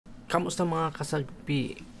Kamusta mga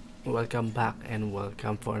kasagpi? Welcome back and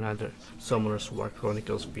welcome for another Summoner's War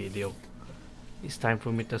Chronicles video. It's time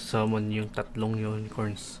for me to summon yung tatlong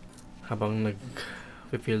unicorns habang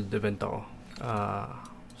nag-field event ako.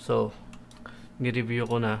 So, ni-review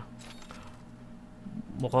ko na.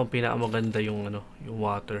 Mukhang pinakamaganda yung yung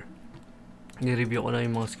water. Ni-review ko na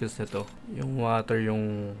yung mga skills nito. Yung water,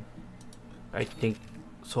 yung I think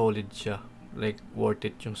solid siya. Like worth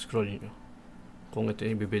it yung scroll nyo. Kung ito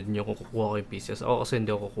yung ibibid nyo, kung kukuha ko yung pieces. Ako kasi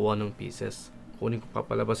hindi ako kukuha ng pieces. Kunin ko,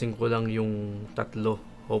 papalabasin ko lang yung tatlo.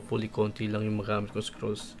 Hopefully, konti lang yung magamit kong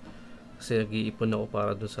scrolls. Kasi nag-iipon ako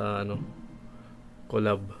para dun sa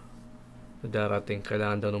collab na darating.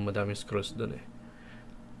 Kailangan daw ng madaming scrolls dun eh.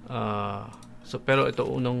 So, pero ito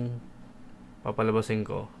unang papalabasin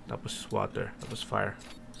ko. Tapos water, tapos fire.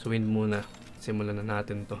 So, wind muna. Simulan na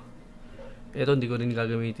natin to. Ito, hindi ko rin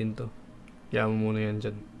gagamitin to. Yaman muna yan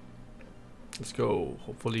dyan. Let's go.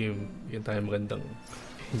 Hopefully yun tayo magandang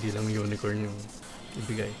hindi lang unicorn yung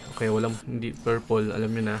ibigay. Okay, walang hindi purple.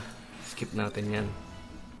 Alam nyo na. Skip natin yan.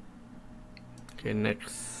 Okay,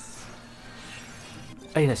 next.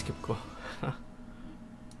 Ay, na-skip ko.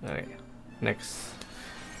 Okay, next.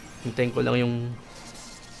 Hintayin ko lang yung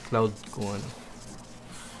cloud kung ano.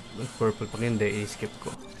 Purple. Pag hindi, i-skip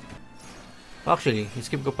ko. Actually,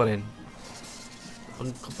 i-skip ko pa rin.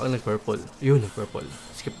 Kapag nag-purple. Yun, nag-purple.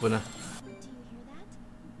 Skip ko na.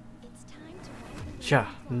 Siya.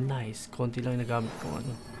 Nice. Konti lang nagamit kong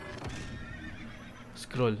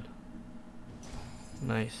scroll.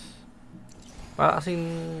 Nice. Para kasing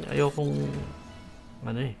ayokong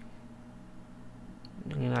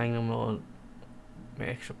nangyayang naman ako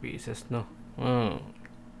may extra pieces, no?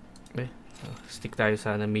 Stick tayo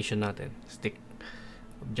sa mission natin. Stick.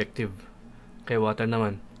 Objective. Okay, water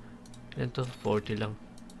naman. Yan to, 40 lang.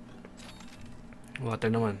 Water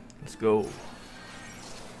naman. Let's go.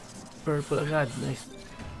 Purple agad. Nice.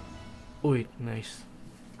 Uy, nice.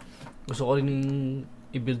 Gusto ko rin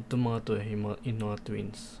i-build itong mga to yung mga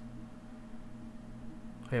twins.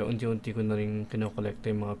 Kaya unti-unti ko na rin kinokolekta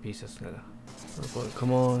yung mga pieces nila. Purple, come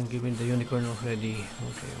on, give me the unicorn already.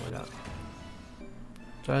 Okay, wala.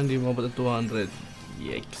 Sana hindi mabot ang 200.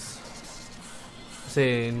 Yikes.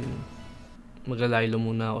 Kasi maglalaylo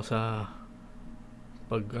muna ako sa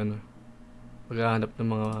paghahanap ng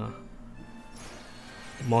mga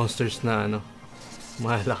monsters na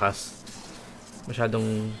malakas. Masyado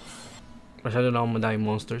na akong madaming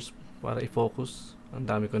monsters para i-focus. Ang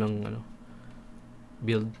dami ko ng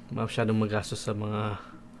build. Masyadong magastos sa mga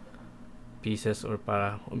pieces or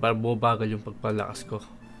para bumabagal yung pagpalakas ko.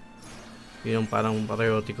 Yun yung parang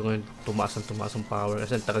priority ko ngayon. Tumaas ang power.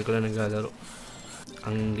 Kasi tagal ko na naglalaro.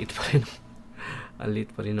 Ang liit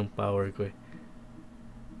pa rin ng power ko eh.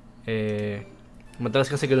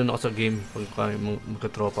 Madalas kasi ganoon ako sa game pag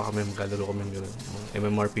magkatropa kami, maglalaro kami ng gano'n,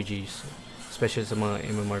 MMORPGs, especially sa mga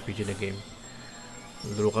MMORPG na game.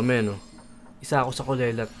 Laro kami, isa ako sa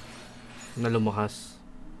kulelat na lumakas.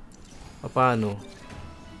 Paano?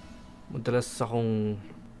 Madalas akong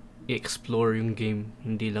i-explore yung game,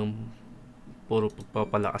 hindi lang puro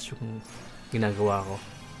pagpapalakas yung ginagawa ko.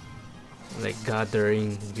 Like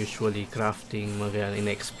gathering, usually crafting, mga ganyan,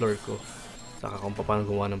 ina-explore ko. Saka kung paano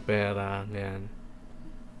gumawa ng pera, ganyan.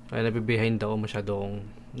 Kaya nabibehind ako, masyado akong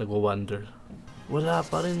nagwa-wonder. Wala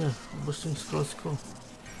pa rin ubos yung scrolls ko.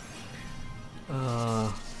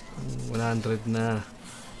 100 na.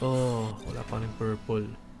 Oh, wala pa rin purple.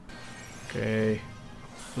 Okay.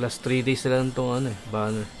 Last 3 days na lang itong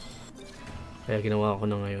banner. Kaya ginawa ko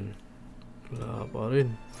na ngayon. Wala pa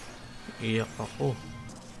rin. Iyak ako.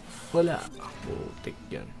 Wala. Putik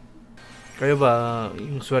yan. Kayo ba,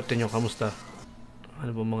 yung swerte nyo, kamusta?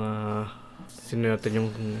 Ano ba mga sinuwerte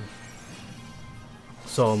nyong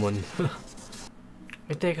summon?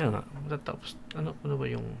 Eh, teka nga. Matatapos. Ano ba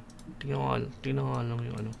yung tingnan ko lang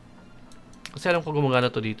yung kasi alam ko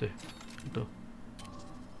gumagana to dito eh. Ito.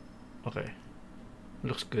 Okay.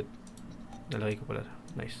 Looks good. Nalagay ko pala.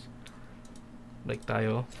 Nice. Like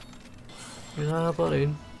tayo. Wala pa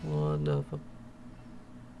rin. What the fuck?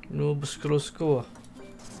 Nubos cross ko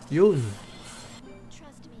Yun.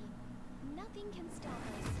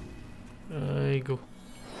 Ay, go.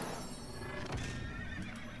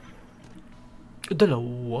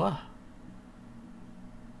 Dalawa.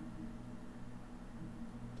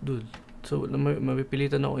 Dude. So,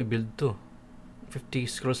 mapipilitan ako i-build to. 50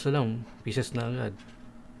 scrolls na lang. Pieces na agad.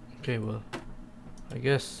 Okay, well. I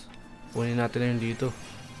guess. Kunin natin na yun dito.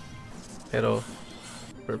 Pero,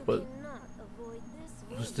 purple.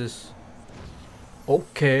 What's this?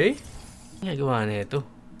 Okay. Nagawa na ito.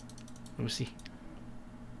 Let me see.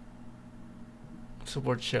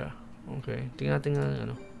 Support siya. Okay. Tingnan natin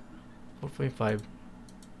nga 4.5.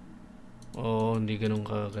 Oh, hindi ganun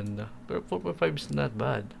kaganda. Pero 4.5 is not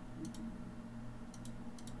bad.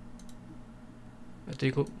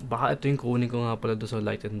 Baka ito yung kunin ko nga pala doon sa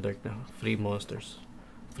light and dark na free monsters.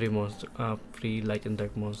 Free light and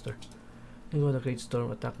dark monster. You got a great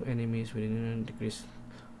storm, attack enemies within decrease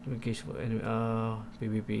communication for enemy.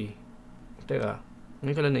 PvP. Teka,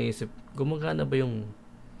 ngayon ko lang naisip, gumagana ba yung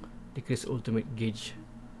decrease ultimate gauge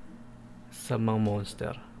sa mga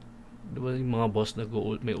monster? Diba yung mga boss na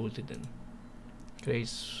may ulti din?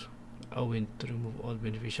 Creates a wind to remove all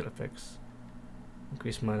beneficial effects.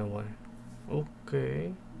 Increase mana 1.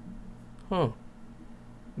 Okay. Huh.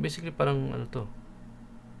 Basically parang ano to.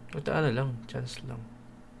 Ito ano lang. Chance lang.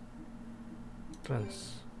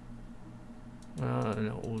 Trans.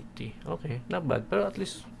 Ulti. Okay. Not bad. Pero at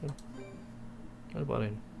least ano pa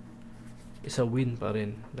rin. Isa win pa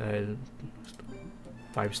rin. Dahil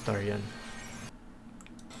 5 star yan.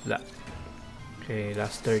 Wala. Okay.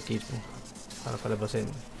 Last 30 po. Para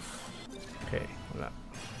palabasin. Okay. Wala.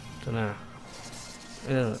 Ito na.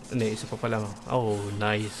 Hindi, isa pa pala. Oh,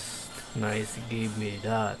 nice. Nice. Give me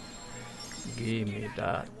that. Give me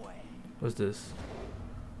that. What's this?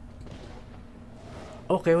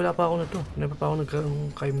 Okay, wala pa ako na to. Never pa ako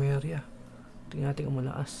nagkaroon Chimera. Tingnan natin ang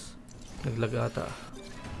malakas. Naglagata.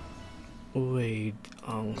 Wait,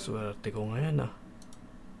 ang swerte ko ngayon ah.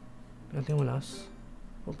 Tingnan natin ang malakas.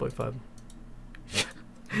 4.5.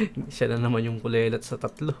 Siya na naman yung kulelat sa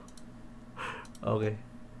tatlo. Okay.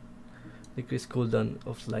 Decrease cooldown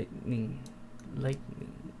of lightning.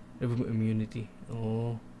 Remove immunity.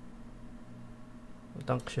 Oh.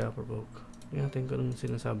 Tank siya, provoke. Tingnan natin kung anong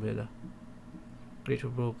sinasabi nila. Great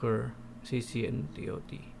Provoker, CC and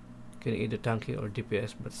TOT. Can either tanking or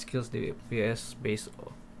DPS, but skills DPS based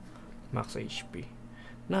on max HP.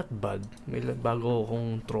 Not bad. May bago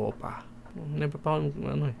akong tropa. Never pa ako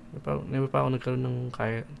nagkaroon ng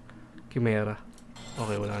Chimera.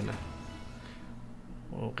 Okay, wala na.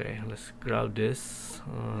 Okay, let's grab this.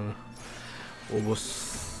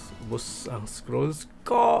 Ubos ang scrolls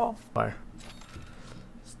ko.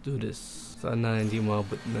 Let's do this. Sana hindi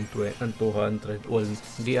maabot ng 200. Well,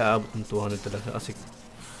 hindi aabot ng 200 talaga kasi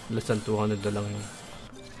less than 200 na lang yung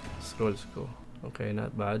scrolls ko. Okay,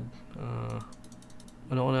 not bad.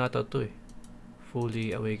 Ano ko na ata ito eh.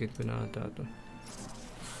 Fully awakened ko na ata ito.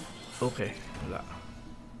 Okay, wala.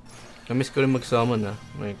 Na-miss ko rin mag-summon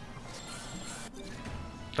like,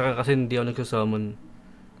 taka kasi hindi ako nag-summon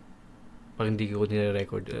pag hindi ko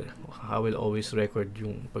nire-record. I will always record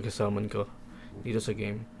yung pag-summon ko dito sa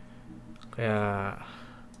game. Kaya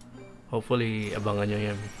hopefully abangan nyo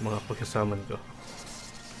yan mga pagkasaman ko.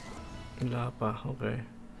 Wala pa, okay.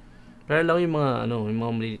 Kaya lang yung mga yung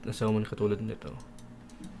mga maliit na summon katulad nito.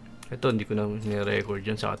 Ito hindi ko na nire-record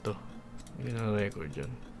yan, saka to hindi na record yan.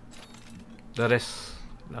 The rest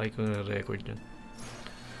lagi ko nire-record yan.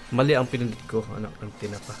 Mali ang pinindot ko, anak ng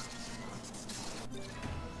tinapa.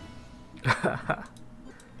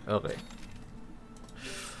 Okay.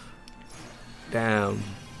 Damn.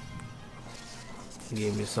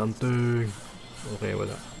 Give me something. Okay,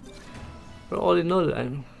 wala. Pero all in all,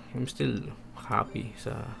 I'm still happy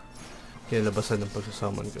sa kinalabasan ng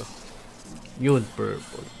pagsasaman ko. Yun,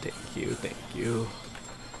 purple. Thank you, thank you.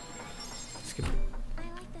 Skip.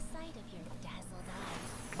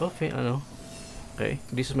 Okay, okay,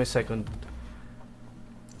 this is my second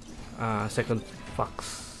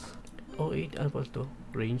fox. Oh, 8, ano pa ito?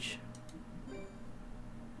 Range.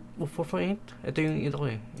 Oh, 4.8? Ito yung ito ko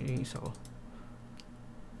eh. Yung isa ko.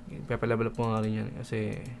 Papalabal po nga rin yan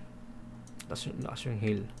kasi lakas yung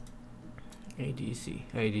heal. ADC,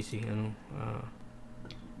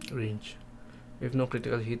 range. If no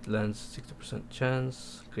critical hit lands, 60%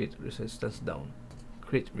 chance. Crit resistance down.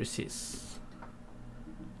 Crit resist.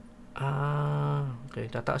 Okay.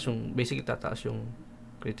 Basically tataas yung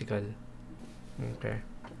critical. Okay.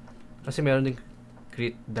 Kasi meron din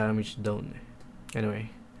crit damage down eh. Anyway.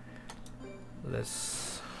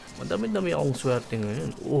 Madami-dami akong swerte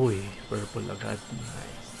ngayon. Uy, purple agad.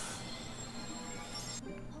 Nice.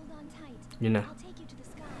 Yun na.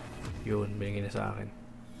 Yun, binigay na sa akin.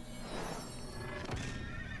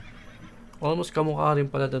 Almost kamukha rin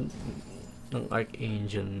pala ng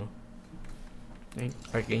Archangel, no?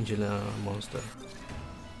 Archangel na monster.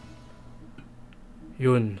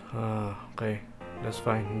 Yun. Okay. That's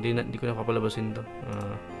fine. Hindi ko na papalabasin to.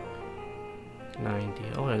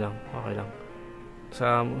 90. Okay lang. Okay lang.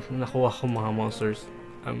 Sa nakuha ko mga monsters,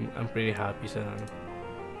 I'm pretty happy sa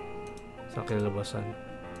kinalabasan.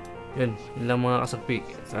 Yun lang mga kasagpi.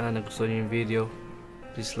 Sana nagustuhan niyo yung video.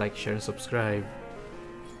 Please like, share, and subscribe.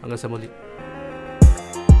 Hanggang sa muli.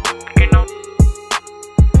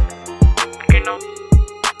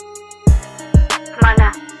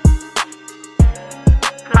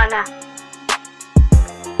 na.